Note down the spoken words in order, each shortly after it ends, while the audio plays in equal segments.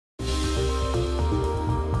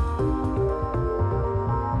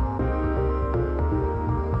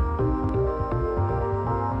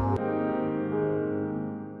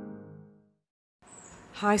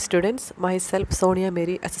Hi students, myself Sonia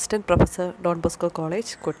Mary, Assistant Professor, Don Bosco College,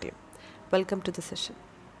 Kottayam. Welcome to the session.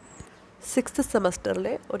 6th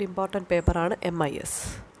സെമസ്റ്ററിലെ ഒരു important പേപ്പറാണ് MIS.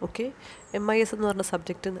 Okay, MIS എന്ന് പറഞ്ഞ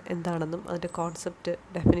subject എന്താണെന്നും അതിൻ്റെ concept,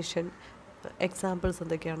 definition, examples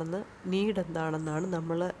എന്തൊക്കെയാണെന്ന്, need എന്താണെന്നാണ്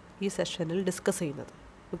നമ്മൾ ഈ സെഷനിൽ ഡിസ്കസ് ചെയ്യുന്നത്.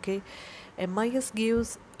 Okay, MIS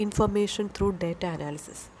gives information through data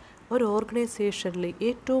analysis. ഒരു ഓർഗനൈസേഷനിൽ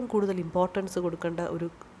ഏറ്റവും കൂടുതൽ ഇമ്പോർട്ടൻസ് കൊടുക്കേണ്ട ഒരു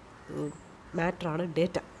മാറ്ററാണ്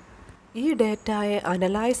ഡേറ്റ. ഈ ഡേറ്റയെ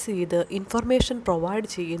അനലൈസ് ചെയ്ത് ഇൻഫർമേഷൻ പ്രൊവൈഡ്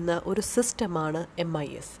ചെയ്യുന്ന ഒരു സിസ്റ്റമാണ്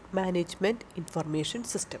MIS, management information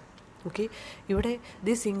system. Okay, ഇവിടെ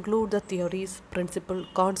this include the theories, principle,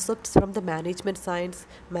 concepts from the management science,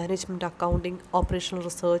 management accounting, operational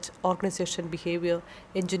research, organisation behaviour,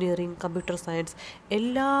 engineering, computer science,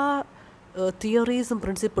 എല്ലാ തിയറീസും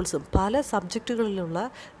പ്രിൻസിപ്പിൾസും, പല സബ്ജക്റ്റുകളിലുള്ള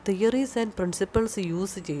തിയറീസ് ആൻഡ് പ്രിൻസിപ്പിൾസ്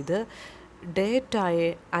യൂസ് ചെയ്ത് ഡേറ്റയെ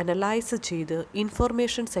analyse ചെയ്ത്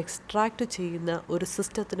informations extract ചെയ്യുന്ന ഒരു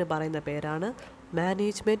സിസ്റ്റത്തിന് പറയുന്ന പേരാണ്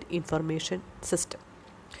management information system.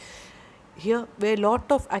 Here where lot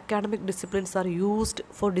of academic disciplines are used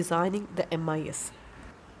for designing the MIS.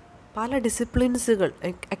 പല ഡിസിപ്ലിൻസുകൾ,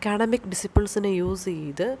 അക്കാഡമിക് ഡിസിപ്ലിൻസിനെ യൂസ്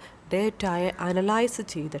ചെയ്ത് ഡേറ്റയെ അനലൈസ്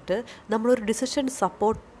ചെയ്തിട്ട് നമ്മളൊരു ഡിസിഷൻ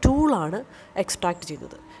സപ്പോർട്ട് ടൂളാണ് എക്സ്ട്രാക്റ്റ്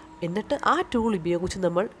ചെയ്യുന്നത്. എന്നിട്ട് ആ ടൂൾ ഉപയോഗിച്ച്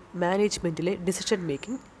നമ്മൾ മാനേജ്മെൻറ്റിലെ ഡിസിഷൻ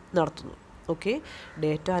മേക്കിംഗ് നടത്തുന്നു. ഓക്കെ,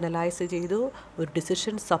 ഡേറ്റ അനലൈസ് ചെയ്തു ഒരു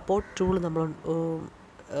ഡിസിഷൻ സപ്പോർട്ട് ടൂൾ നമ്മൾ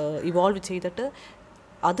ഇവോൾവ് ചെയ്തിട്ട്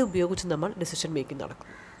അത് ഉപയോഗിച്ച് നമ്മൾ ഡിസിഷൻ മേക്കിംഗ്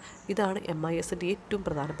നടക്കുന്നു. ഇതാണ് MISൻ്റെ ഏറ്റവും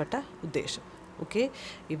പ്രധാനപ്പെട്ട ഉദ്ദേശം. ഓക്കെ,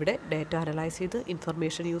 ഇവിടെ ഡേറ്റ അനലൈസ് ചെയ്ത്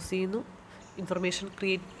ഇൻഫർമേഷൻ യൂസ് ചെയ്യുന്നു, ഇൻഫർമേഷൻ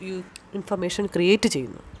ക്രിയേറ്റ്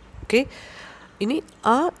ചെയ്യുന്നു. ഓക്കെ, ഇനി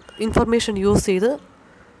ആ ഇൻഫർമേഷൻ യൂസ് ചെയ്ത്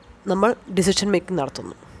നമ്മൾ ഡിസിഷൻ മേക്കിംഗ്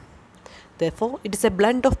നടത്തുന്നു. Therefore, it is a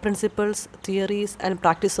blend of principles, theories and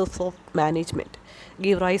practices of management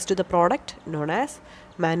give rise to the product known as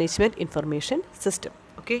management information system.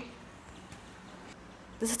 Okay,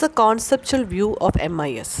 this is the conceptual view of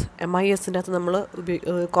MIS. MISൻ്റെ അകത്ത് നമ്മൾ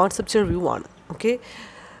conceptual view ആണ്. Okay,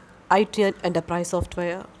 IT and enterprise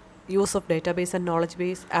software, use of database and knowledge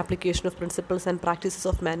base, application of principles and practices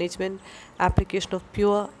of management, application of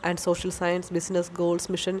pure and social science, business goals,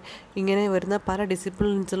 mission, ഇങ്ങനെ വരുന്ന പല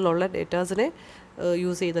ഡിസിപ്ലിൻസിലുള്ള ഡേറ്റാസിനെ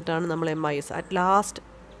use ചെയ്തിട്ടാണ് നമ്മൾ MIS. At last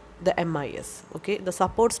the MIS. Okay, the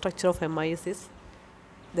support structure of MIS is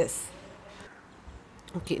this.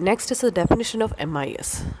 Okay, next is the definition of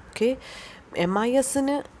MIS. Okay,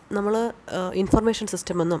 MISന് നമ്മൾ information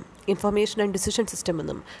system എന്നും information and decision system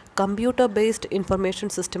എന്നും computer based information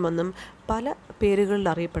system എന്നും പല പേരുകളിൽ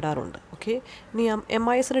അറിയപ്പെടാറുണ്ട്. Okay, ഇനി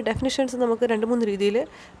MISൻ്റെ definitions നമുക്ക് 2-3 രീതിയിൽ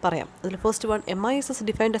പറയാം. അതിൽ first one, MIS is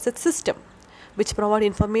defined as A system which provide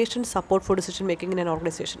information support for decision making in an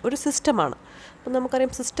organisation. ഒരു സിസ്റ്റമാണ്. അപ്പം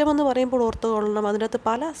നമുക്കറിയാം, സിസ്റ്റം എന്ന് പറയുമ്പോൾ ഓർത്തുകൊള്ളണം അതിനകത്ത്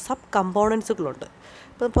പല സബ് കമ്പോണൻസുകളുണ്ട്.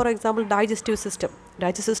 ഇപ്പം ഫോർ എക്സാമ്പിൾ ഡൈജസ്റ്റീവ് സിസ്റ്റം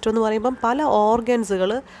എന്ന് പറയുമ്പം പല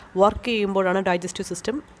ഓർഗൻസുകൾ വർക്ക് ചെയ്യുമ്പോഴാണ് ഡൈജസ്റ്റീവ്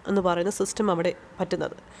സിസ്റ്റം എന്ന് പറയുന്ന സിസ്റ്റം അവിടെ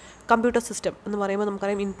പറ്റുന്നത്. കമ്പ്യൂട്ടർ സിസ്റ്റം എന്ന് പറയുമ്പോൾ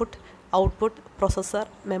നമുക്കറിയാം ഇൻപുട്ട്, ഔട്ട്പുട്ട്, പ്രൊസസ്സർ,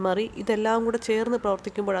 മെമ്മറി, ഇതെല്ലാം കൂടെ ചേർന്ന്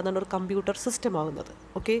പ്രവർത്തിക്കുമ്പോഴാണ് ഒരു കമ്പ്യൂട്ടർ സിസ്റ്റം ആകുന്നത്.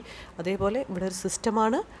 ഓക്കെ, അതേപോലെ ഇവിടെ ഒരു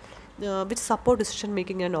സിസ്റ്റമാണ് which support decision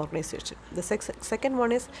making in an organization. The second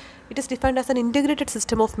one is, it is defined as an integrated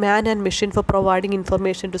system of man and machine for providing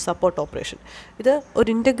information to support operation. ഇത് ഒരു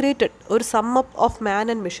integrated ഒരു some up of man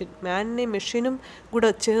and machine, മാനും മെഷീനും കൂടെ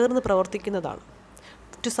ചേർന്ന് പ്രവർത്തിക്കുന്നതാണ്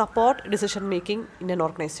to support decision making in an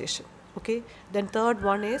organisation. Okay, then third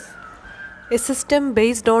one is a system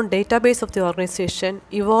based on database of the organization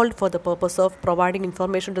evolved for the purpose of providing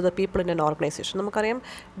information to the people in an organization. നമുക്കറിയാം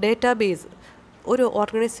database ഒരു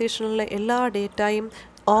ഓർഗനൈസേഷനിലെ എല്ലാ ഡേറ്റയും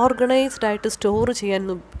organised ആയിട്ട് store ചെയ്യാൻ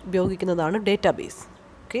ഉപയോഗിക്കുന്നതാണ് database.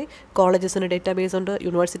 Okay, കോളേജസിന് database ഉണ്ട്,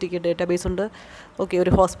 യൂണിവേഴ്സിറ്റിക്ക് database ഉണ്ട്, okay,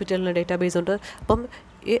 ഒരു ഹോസ്പിറ്റലിന് ഡേറ്റാബേസ് ഉണ്ട്. അപ്പം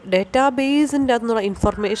ഈ ഡേറ്റാബേസിൻ്റെ അകത്തുനിന്നുള്ള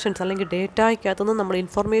ഇൻഫർമേഷൻസ് അല്ലെങ്കിൽ ഡേറ്റയ്ക്കകത്തുനിന്ന് നമ്മൾ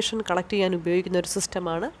ഇൻഫർമേഷൻ കളക്ട് ചെയ്യാൻ ഉപയോഗിക്കുന്ന ഒരു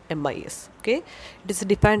സിസ്റ്റമാണ് MIS. Okay, it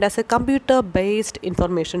is defined as A computer based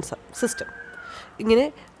information system. ഇങ്ങനെ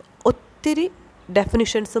ഒത്തിരി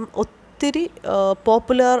ഡെഫിനിഷൻസും ഒത്തിരി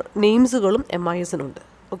പോപ്പുലർ നെയിംസുകളും MISനുണ്ട്.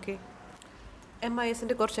 ഓക്കെ,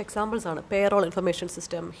 MISൻ്റെ കുറച്ച് എക്സാമ്പിൾസ് ആണ് payroll information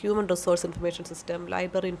system, human resource information system,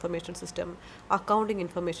 library information system, accounting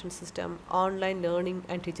information system, online learning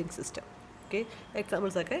and teaching system. Okay,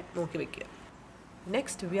 എക്സാമ്പിൾസൊക്കെ നോക്കി വയ്ക്കുക.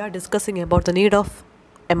 Next we R discussing about the need of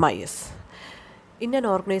MIS. In an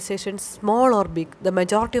organization, small or big, the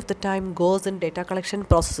majority of the time goes in data collection,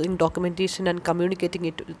 processing, documentation and communicating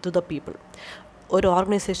it to the people. ഒരു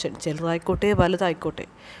organisation ചെറുതായിക്കോട്ടെ വലുതായിക്കോട്ടെ,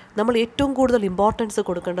 നമ്മൾ ഏറ്റവും കൂടുതൽ importance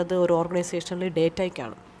കൊടുക്കേണ്ടത് ഒരു ഓർഗനൈസേഷനിലെ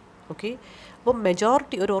ഡേറ്റയ്ക്കാണ്. Okay, അപ്പം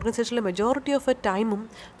ഒരു ഓർഗനൈസേഷനിലെ മെജോറിറ്റി ഓഫ് എ ടൈമും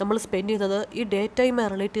നമ്മൾ സ്പെൻഡ് ചെയ്യുന്നത് ഈ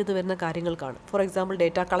ഡേറ്റയുമായി റിലേറ്റ് ചെയ്ത് വരുന്ന കാര്യങ്ങൾക്കാണ്. ഫോർ എക്സാമ്പിൾ,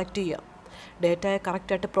 ഡേറ്റ കളക്ട് ചെയ്യുക, ഡേറ്റയെ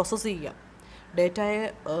കറക്റ്റായിട്ട് പ്രോസസ്സ് ചെയ്യുക, ഡേറ്റയെ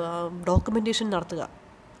ഡോക്യുമെൻറ്റേഷൻ നടത്തുക,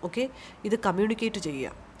 ഓക്കെ, ഇത് കമ്മ്യൂണിക്കേറ്റ്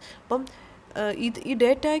ചെയ്യുക. അപ്പം ഈ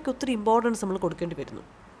ഡേറ്റയ്ക്ക് ഒത്തിരി ഇമ്പോർട്ടൻസ് നമ്മൾ കൊടുക്കേണ്ടി വരുന്നു.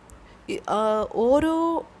 ഓരോ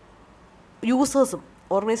യൂസേഴ്സും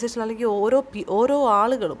ഓർഗനൈസേഷൻ അല്ലെങ്കിൽ ഓരോ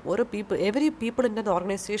ആളുകളും every people in the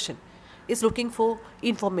organisation is looking for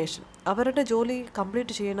information. അവരുടെ ജോലി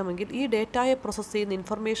കംപ്ലീറ്റ് ചെയ്യണമെങ്കിൽ ഈ ഡേറ്റയെ പ്രോസസ്സ് ചെയ്യുന്ന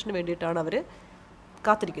ഇൻഫർമേഷന് വേണ്ടിയിട്ടാണ് അവർ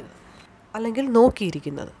കാത്തിരിക്കുന്നത് അല്ലെങ്കിൽ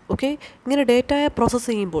നോക്കിയിരിക്കുന്നത്. ഓക്കെ, ഇങ്ങനെ ഡേറ്റയെ പ്രോസസ്സ്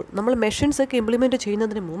ചെയ്യുമ്പോൾ നമ്മൾ മെഷീൻസൊക്കെ ഇംപ്ലിമെൻറ്റ്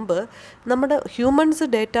ചെയ്യുന്നതിന് മുമ്പ് നമ്മുടെ ഹ്യൂമൻസ്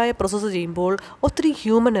ഡേറ്റയെ പ്രോസസ്സ് ചെയ്യുമ്പോൾ ഒത്തിരി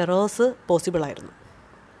ഹ്യൂമൻ എറേഴ്സ് പോസിബിളായിരുന്നു.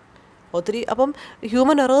 അപ്പം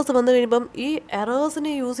ഹ്യൂമൻ എറേഴ്സ് വന്നു കഴിയുമ്പം ഈ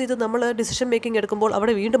എറേഴ്സിനെ യൂസ് ചെയ്ത് നമ്മൾ ഡിസിഷൻ മേക്കിംഗ് എടുക്കുമ്പോൾ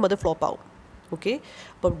അവിടെ വീണ്ടും അത് ഫ്ലോപ്പ് ആവും. ഓക്കെ,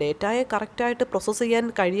 അപ്പം ഡേറ്റയെ കറക്റ്റായിട്ട് പ്രോസസ്സ് ചെയ്യാൻ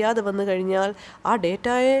കഴിയാതെ വന്നു കഴിഞ്ഞാൽ ആ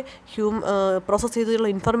ഡേറ്റയെ പ്രോസസ്സ് ചെയ്തുള്ള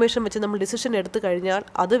ഇൻഫർമേഷൻ വെച്ച് നമ്മൾ ഡിസിഷൻ എടുത്തു കഴിഞ്ഞാൽ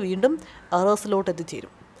അത് വീണ്ടും എറേഴ്സിലോട്ട്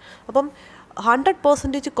എത്തിച്ചേരും. അപ്പം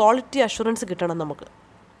 100% ക്വാളിറ്റി അഷുറൻസ് കിട്ടണം നമുക്ക്.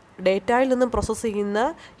 ഡേറ്റയിൽ നിന്നും പ്രോസസ്സ് ചെയ്യുന്ന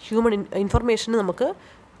ഹ്യൂമൻ ഇൻഫർമേഷന് നമുക്ക്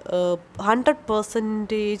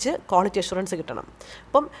 100% ക്വാളിറ്റി അഷുറൻസ് കിട്ടണം.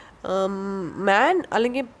 അപ്പം മാൻ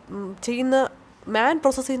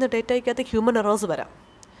പ്രോസസ്സ് ചെയ്യുന്ന ഡേറ്റയ്ക്കകത്ത് ഹ്യൂമൻ എറേഴ്സ് വരാം.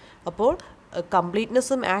 അപ്പോൾ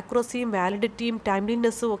കംപ്ലീറ്റ്നെസ്സും ആക്യുറസിയും വാലിഡിറ്റിയും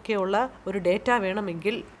ടൈംലിനെസ്സും ഒക്കെയുള്ള ഒരു ഡേറ്റ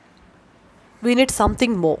വേണമെങ്കിൽ വി നീഡ്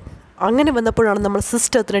സംതിങ് മോർ. അങ്ങനെ വന്നപ്പോഴാണ് നമ്മൾ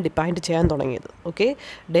സിസ്റ്റത്തിനെ ഡിപ്പെൻഡ് ചെയ്യാൻ തുടങ്ങിയത്. ഓക്കെ,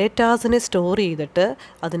 ഡേറ്റാസിനെ സ്റ്റോർ ചെയ്തിട്ട്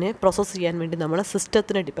അതിനെ പ്രോസസ്സ് ചെയ്യാൻ വേണ്ടി നമ്മൾ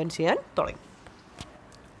സിസ്റ്റത്തിനെ ഡിപ്പെൻഡ് ചെയ്യാൻ തുടങ്ങി.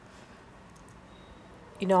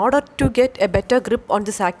 In order to get A better grip on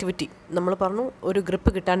this activity, നമ്മൾ പറഞ്ഞു ഒരു ഗ്രിപ്പ്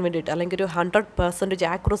കിട്ടാൻ വേണ്ടിയിട്ട് അല്ലെങ്കിൽ ഒരു 100%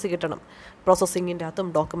 ആക്യുറസി കിട്ടണം പ്രോസസ്സിങ്ങിൻ്റെ അകത്തും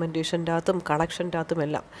ഡോക്യുമെൻറ്റേഷൻ്റെ അകത്തും കളക്ഷൻ്റെ അകത്തും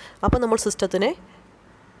എല്ലാം. അപ്പോൾ നമ്മൾ സിസ്റ്റത്തിനെ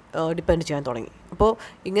ഡിപ്പെൻഡ് ചെയ്യാൻ തുടങ്ങി. അപ്പോൾ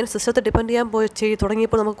ഇങ്ങനെ സിസ്റ്റത്തെ ഡിപ്പെൻഡ് ചെയ്യാൻ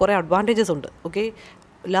തുടങ്ങിയപ്പോൾ നമുക്ക് കുറേ അഡ്വാൻറ്റേജസ് ഉണ്ട്. ഓക്കെ,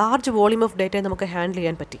 ലാർജ് വോളിയം ഓഫ് ഡേറ്റയെ നമുക്ക് ഹാൻഡിൽ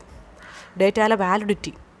ചെയ്യാൻ പറ്റി, ഡേറ്റയിലെ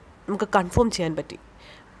വാലിഡിറ്റി നമുക്ക് കൺഫേം ചെയ്യാൻ പറ്റി,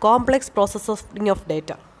 കോംപ്ലെക്സ് പ്രോസസ്സിംഗ് ഓഫ്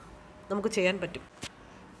ഡേറ്റ നമുക്ക് ചെയ്യാൻ പറ്റും.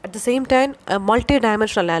 At the same time multi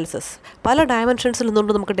dimensional analysis, പല ഡയമെൻഷൻസിൽ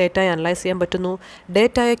നിന്നുകൊണ്ട് നമുക്ക് ഡേറ്റയെ അനലൈസ് ചെയ്യാൻ പറ്റുന്നു.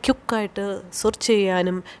 ഡേറ്റയെ ക്വിക്കായിട്ട് സെർച്ച്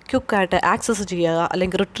ചെയ്യാനും ക്വിക്കായിട്ട് ആക്സസ് ചെയ്യുക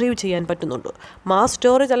അല്ലെങ്കിൽ റിട്രീവ് ചെയ്യാൻ പറ്റുന്നുണ്ട്. മാസ്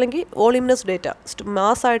സ്റ്റോറേജ് അല്ലെങ്കിൽ വോളിമിനസ് data,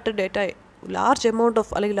 മാസ്സായിട്ട് data large amount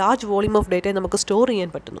of അല്ലെങ്കിൽ ലാർജ് വോളിയം ഓഫ് ഡേറ്റയെ നമുക്ക് സ്റ്റോർ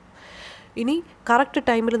ചെയ്യാൻ പറ്റുന്നു. ഇനി കറക്റ്റ്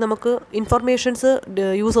ടൈമിൽ നമുക്ക് ഇൻഫർമേഷൻസ്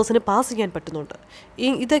യൂസേഴ്സിന് പാസ് ചെയ്യാൻ പറ്റുന്നുണ്ട്.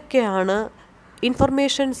 ഇതൊക്കെയാണ്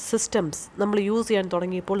ഇൻഫർമേഷൻ സിസ്റ്റംസ് നമ്മൾ യൂസ് ചെയ്യാൻ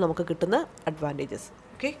തുടങ്ങിയപ്പോൾ നമുക്ക് കിട്ടുന്ന advantages.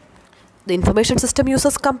 Okay, the information system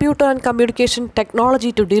uses computer and communication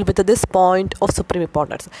technology to deal with this point of supreme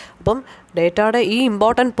importance. അപ്പം ഡേറ്റയുടെ ഈ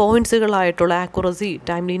ഇമ്പോർട്ടൻറ്റ് പോയിൻറ്റ്സുകളായിട്ടുള്ള ആക്യുറസി,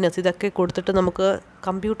 ടൈംലിനെസ് ഇതൊക്കെ കൊടുത്തിട്ട് നമുക്ക്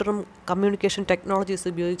കമ്പ്യൂട്ടറും കമ്മ്യൂണിക്കേഷൻ ടെക്നോളജീസ്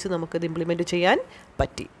ഉപയോഗിച്ച് നമുക്കിത് ഇംപ്ലിമെൻറ്റ് ചെയ്യാൻ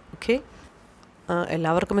പറ്റി. ഓക്കെ,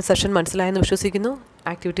 എല്ലാവർക്കും ഈ സെഷൻ മനസ്സിലായെന്ന് വിശ്വസിക്കുന്നു.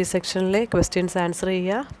 ആക്ടിവിറ്റി സെക്ഷനിലെ ക്വസ്റ്റ്യൻസ് ആൻസർ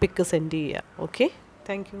ചെയ്യുക, പിക്ക് സെൻഡ് ചെയ്യുക. Okay,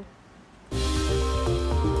 thank you.